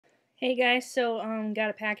Hey guys, so got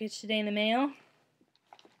a package today in the mail.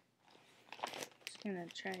 Just gonna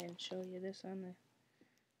try and show you this on the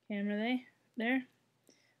camera there.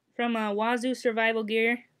 From Wazoo Survival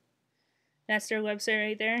Gear. That's their website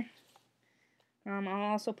right there. I'll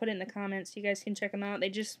also put it in the comments so you guys can check them out. They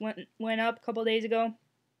just went up a couple days ago.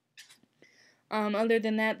 Other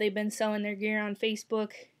than that, they've been selling their gear on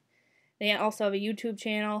Facebook. They also have a YouTube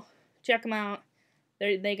channel. Check them out.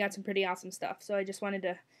 They got some pretty awesome stuff. So I just wanted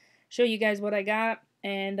to show you guys what I got,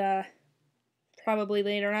 and probably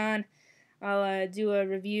later on I'll do a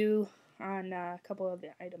review on a couple of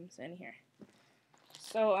the items in here.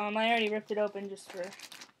 So I already ripped it open just for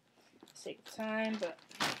sake of time, but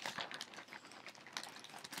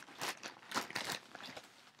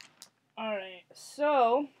alright,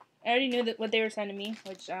 so I already knew what they were sending me,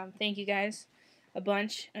 which thank you guys a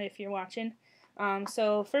bunch if you're watching.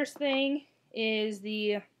 So first thing is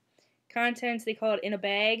the contents. They call it in a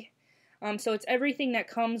bag. So it's everything that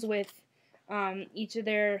comes with each of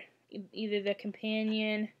their, either the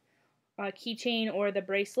companion keychain or the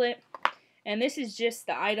bracelet. And this is just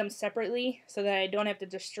the items separately so that I don't have to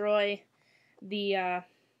destroy the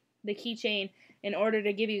keychain in order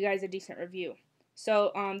to give you guys a decent review.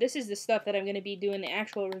 So this is the stuff that I'm going to be doing the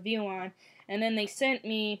actual review on. And then they sent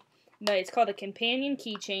me, it's called a companion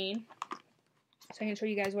keychain. So I can show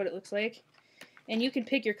you guys what it looks like. And you can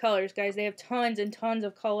pick your colors, guys. They have tons and tons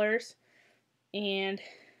of colors. And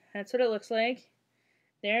that's what it looks like.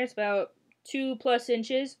 There, it's about 2+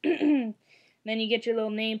 inches. Then you get your little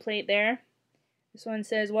nameplate there. This one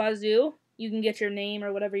says Wazoo. You can get your name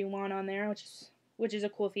or whatever you want on there, which is a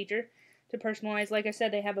cool feature to personalize. Like I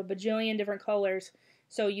said, they have a bajillion different colors,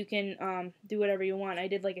 so you can do whatever you want. I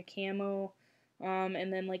did like a camo,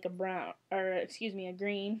 and then like a brown, or excuse me, a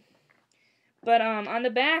green. But on the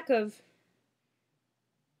back of,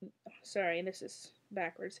 sorry, this is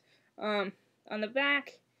backwards. On the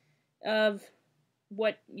back of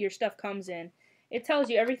what your stuff comes in, it tells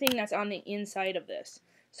you everything that's on the inside of this.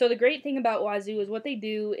 So the great thing about Wazoo is what they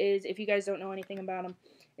do is, if you guys don't know anything about them,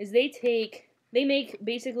 is they make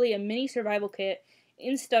basically a mini survival kit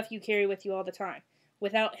in stuff you carry with you all the time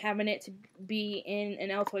without having it to be in an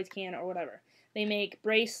Altoids can or whatever. They make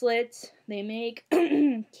bracelets, they make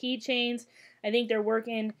keychains. I think they're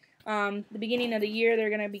working, the beginning of the year, they're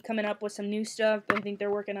going to be coming up with some new stuff, but I think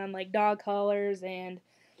they're working on like dog collars and,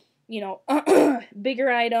 you know,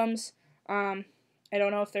 bigger items. I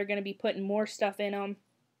don't know if they're going to be putting more stuff in them.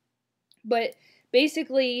 But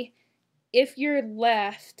basically, if you're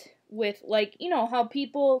left with, like, you know, how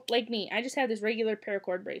people, like me, I just have this regular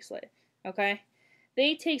paracord bracelet, okay?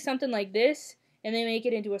 They take something like this, and they make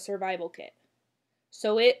it into a survival kit.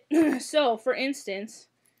 So so for instance,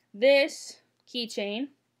 this keychain,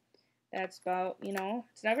 that's about, you know,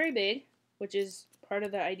 it's not very big, which is part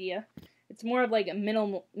of the idea. It's more of like a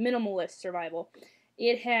minimalist survival.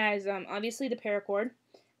 It has, obviously, the paracord.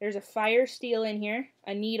 There's a fire steel in here,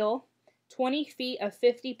 a needle, 20 feet of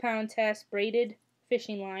 50-pound test braided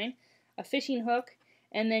fishing line, a fishing hook,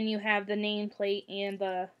 and then you have the nameplate and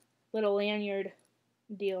the little lanyard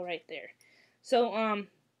deal right there. So,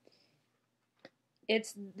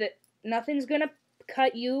 nothing's gonna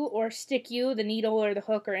cut you or stick you, the needle or the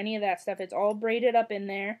hook or any of that stuff. It's all braided up in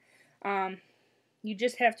there. You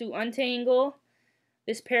just have to untangle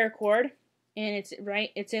this paracord, and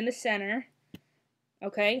it's in the center.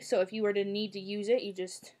 Okay, so if you were to need to use it, you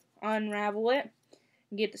just unravel it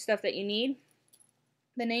and get the stuff that you need.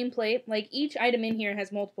 The nameplate, like each item in here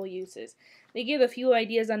has multiple uses. They give a few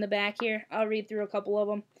ideas on the back here. I'll read through a couple of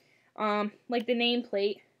them. Like the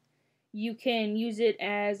nameplate, you can use it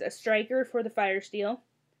as a striker for the fire steel,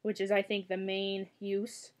 which is, I think, the main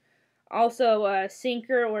use. Also a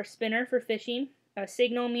sinker or spinner for fishing, a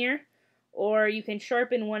signal mirror, or you can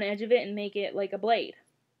sharpen one edge of it and make it like a blade.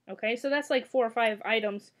 Okay, so that's like 4 or 5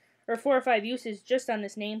 items, or 4 or 5 uses just on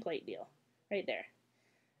this nameplate deal, right there.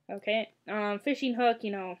 Okay, fishing hook,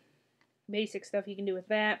 you know, basic stuff you can do with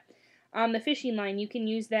that. The fishing line, you can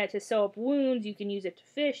use that to sew up wounds, you can use it to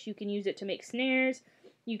fish, you can use it to make snares,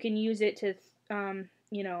 you can use it to,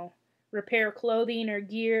 you know, repair clothing or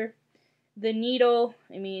gear. The needle,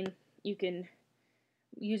 I mean, you can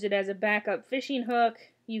use it as a backup fishing hook.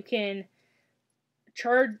 You can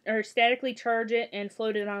statically charge it and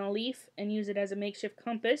float it on a leaf and use it as a makeshift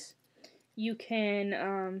compass. You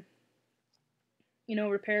can, you know,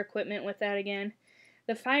 repair equipment with that again.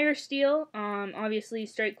 The fire steel, obviously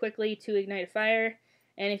strike quickly to ignite a fire,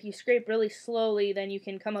 and if you scrape really slowly, then you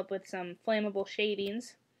can come up with some flammable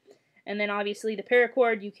shavings. And then obviously the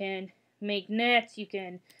paracord, you can make nets, you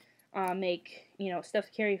can make, you know, stuff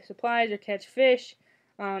to carry supplies or catch fish,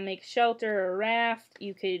 make shelter or raft.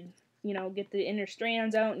 You could you know, get the inner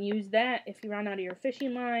strands out and use that if you run out of your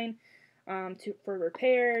fishing line, for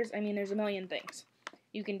repairs. I mean, there's a million things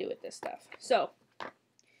you can do with this stuff. So,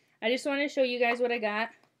 I just wanted to show you guys what I got.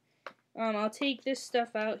 I'll take this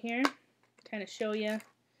stuff out here, kind of show you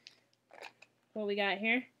what we got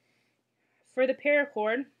here. For the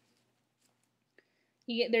paracord,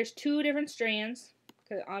 there's 2 different strands,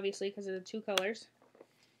 obviously because of the 2 colors.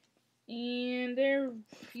 And they're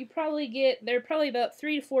probably about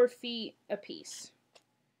 3 to 4 feet a piece.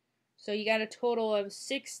 So you got a total of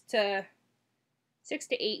 6 to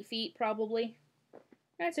 8 feet probably.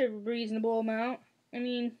 That's a reasonable amount. I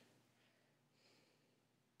mean,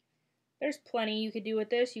 there's plenty you could do with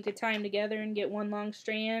this. You could tie them together and get one long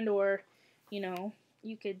strand, or, you know,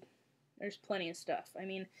 there's plenty of stuff. I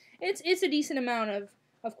mean, it's a decent amount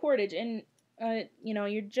of cordage, and, you know,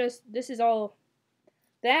 this is all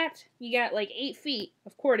that, you got like 8 feet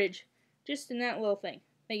of cordage just in that little thing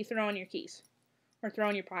that you throw in your keys, or throw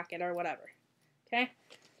in your pocket, or whatever. Okay?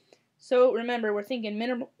 So, remember, we're thinking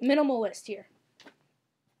minimalist here.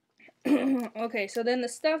 Okay, so then the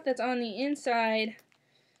stuff that's on the inside,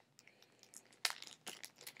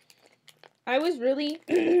 I was really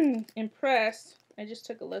impressed. I just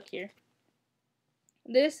took a look here.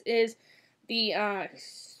 This is the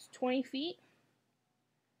 20 feet.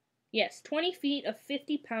 Yes, 20 feet of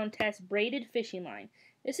 50-pound test braided fishing line.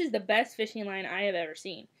 This is the best fishing line I have ever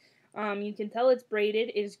seen. You can tell it's braided.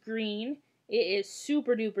 It is green. It is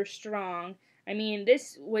super duper strong. I mean,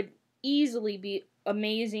 this would easily be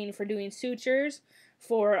amazing for doing sutures,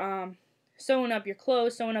 for sewing up your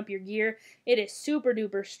clothes, sewing up your gear. It is super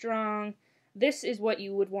duper strong. This is what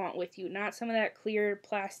you would want with you, not some of that clear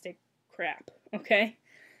plastic crap, okay?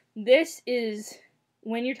 This is,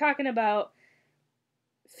 when you're talking about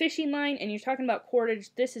fishing line and you're talking about cordage,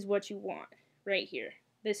 this is what you want right here.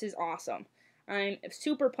 This is awesome. I'm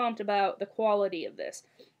super pumped about the quality of this,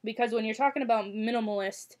 because when you're talking about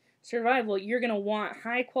minimalist survival, you're going to want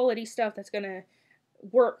high quality stuff that's going to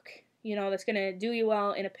work, you know, that's going to do you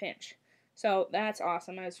well in a pinch. So that's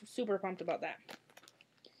awesome. I was super pumped about that.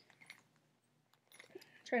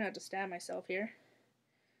 Try not to stab myself here.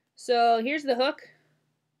 So here's the hook.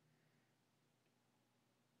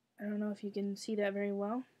 I don't know if you can see that very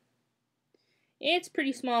well. It's a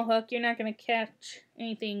pretty small hook. You're not going to catch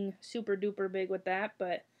anything super duper big with that,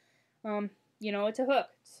 but, you know, it's a hook.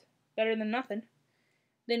 It's better than nothing.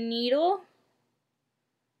 The needle,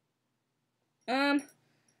 on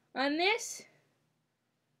this,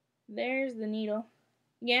 there's the needle.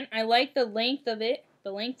 Again, I like the length of it.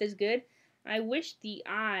 The length is good. I wish the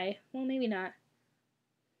eye, well, maybe not.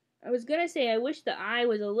 I was going to say I wish the eye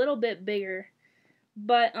was a little bit bigger,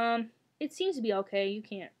 but, it seems to be okay. You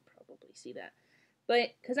can't probably see that.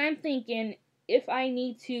 But, because I'm thinking, if I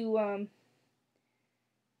need to,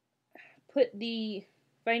 if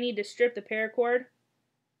I need to strip the paracord,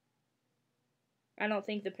 I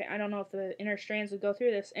don't know if the inner strands would go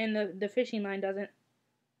through this, and the fishing line doesn't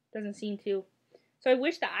seem to. So I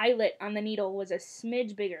wish the eyelet on the needle was a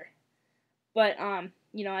smidge bigger. But,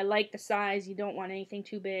 you know, I like the size. You don't want anything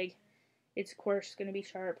too big. It's, of course, going to be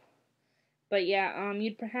sharp. But, yeah,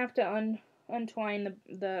 you'd have to untwine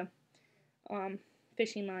the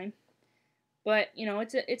fishing line. But, you know,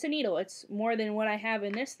 it's a needle. It's more than what I have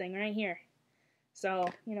in this thing right here. So,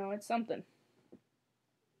 you know, it's something.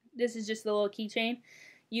 This is just the little keychain.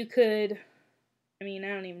 You could, I mean, I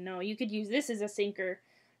don't even know. You could use this as a sinker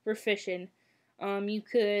for fishing. You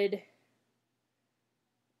could,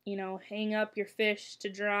 you know, hang up your fish to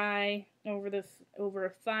dry over a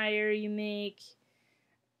fire you make.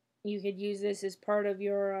 You could use this as part of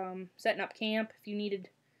your setting up camp if you needed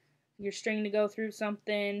your string to go through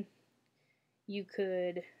something. You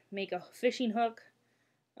could make a fishing hook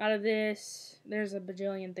out of this. There's a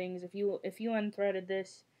bajillion things. If you unthreaded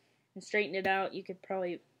this and straightened it out, you could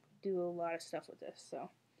probably do a lot of stuff with this. So,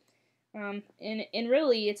 and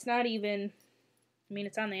really, it's not even, I mean,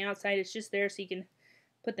 it's on the outside. It's just there so you can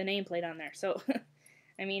put the nameplate on there. So,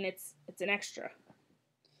 I mean, it's an extra.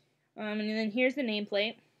 And then here's the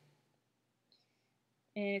nameplate.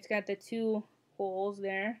 And it's got the 2 holes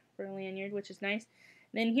there for a lanyard, which is nice.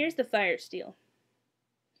 Then here's the fire steel.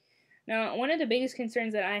 Now, one of the biggest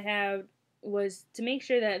concerns that I have was to make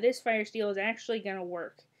sure that this fire steel is actually going to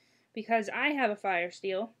work. Because I have a fire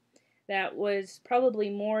steel that was probably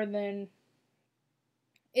more than,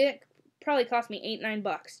 it probably cost me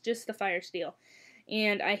 $8-9 just the fire steel.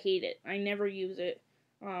 And I hate it. I never use it.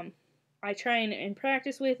 I try and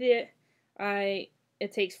practice with it.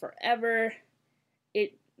 It takes forever.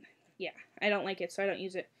 Yeah, I don't like it, so I don't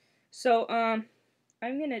use it. So,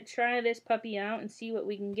 I'm going to try this puppy out and see what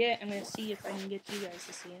we can get. I'm going to see if I can get you guys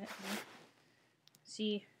to see it.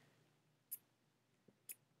 See.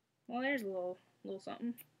 Well, there's a little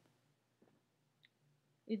something.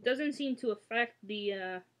 It doesn't seem to affect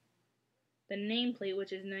the nameplate,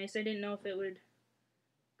 which is nice. I didn't know if it would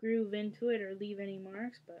groove into it or leave any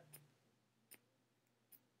marks, but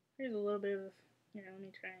here's a little bit of, here, let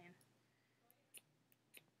me try and.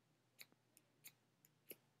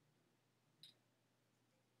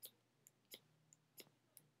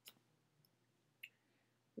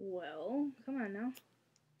 Well, come on now.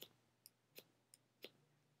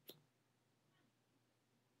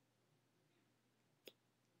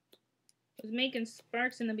 I was making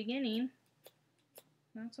sparks in the beginning,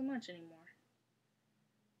 not so much anymore.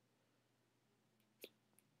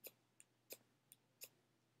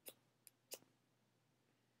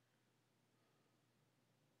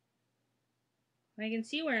 I can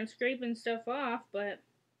see where I'm scraping stuff off, but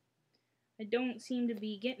I don't seem to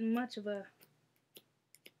be getting much of a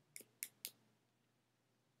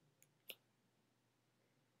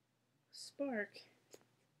spark.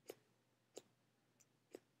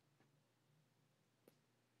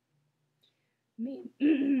 Maybe,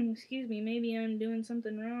 excuse me, maybe I'm doing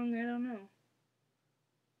something wrong, I don't know.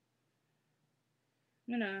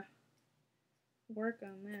 I'm gonna work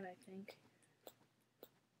on that, I think.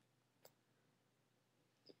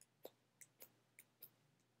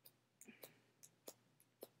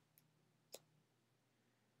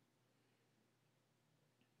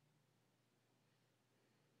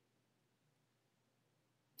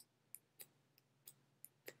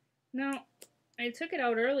 Now, I took it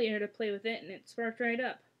out earlier to play with it and it sparked right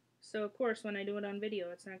up. So of course when I do it on video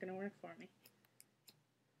it's not going to work for me.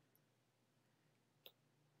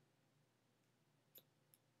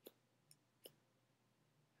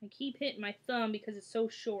 I keep hitting my thumb because it's so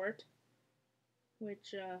short,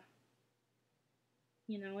 which,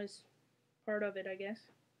 you know, is part of it, I guess.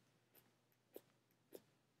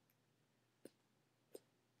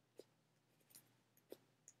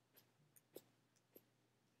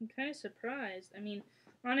 I'm kind of surprised. I mean,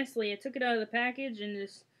 honestly, I took it out of the package and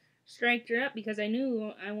just striked it up because I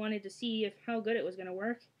knew I wanted to see if how good it was going to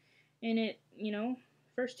work. And it, you know,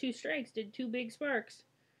 first 2 strikes did 2 big sparks.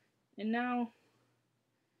 And now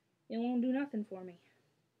it won't do nothing for me.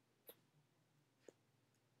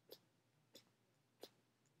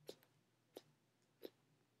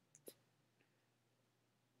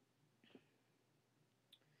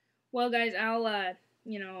 Well, guys, I'll,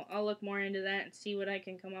 you know, I'll look more into that and see what I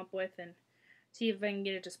can come up with and see if I can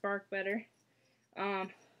get it to spark better.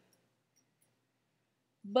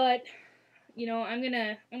 But, you know, I'm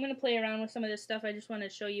gonna play around with some of this stuff. I just want to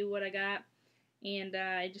show you what I got, and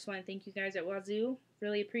I just want to thank you guys at Wazoo.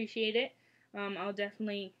 Really appreciate it. I'll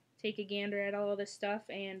definitely take a gander at all of this stuff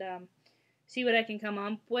and see what I can come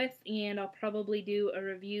up with, and I'll probably do a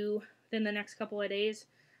review within the next couple of days.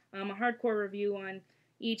 A hardcore review on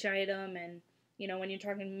each item, and you know, when you're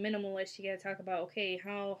talking minimalist, you gotta talk about, okay,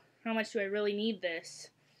 how much do I really need this?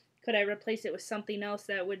 Could I replace it with something else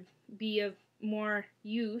that would be of more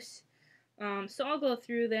use? So I'll go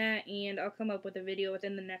through that and I'll come up with a video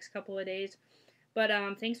within the next couple of days. But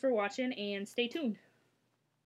thanks for watching and stay tuned.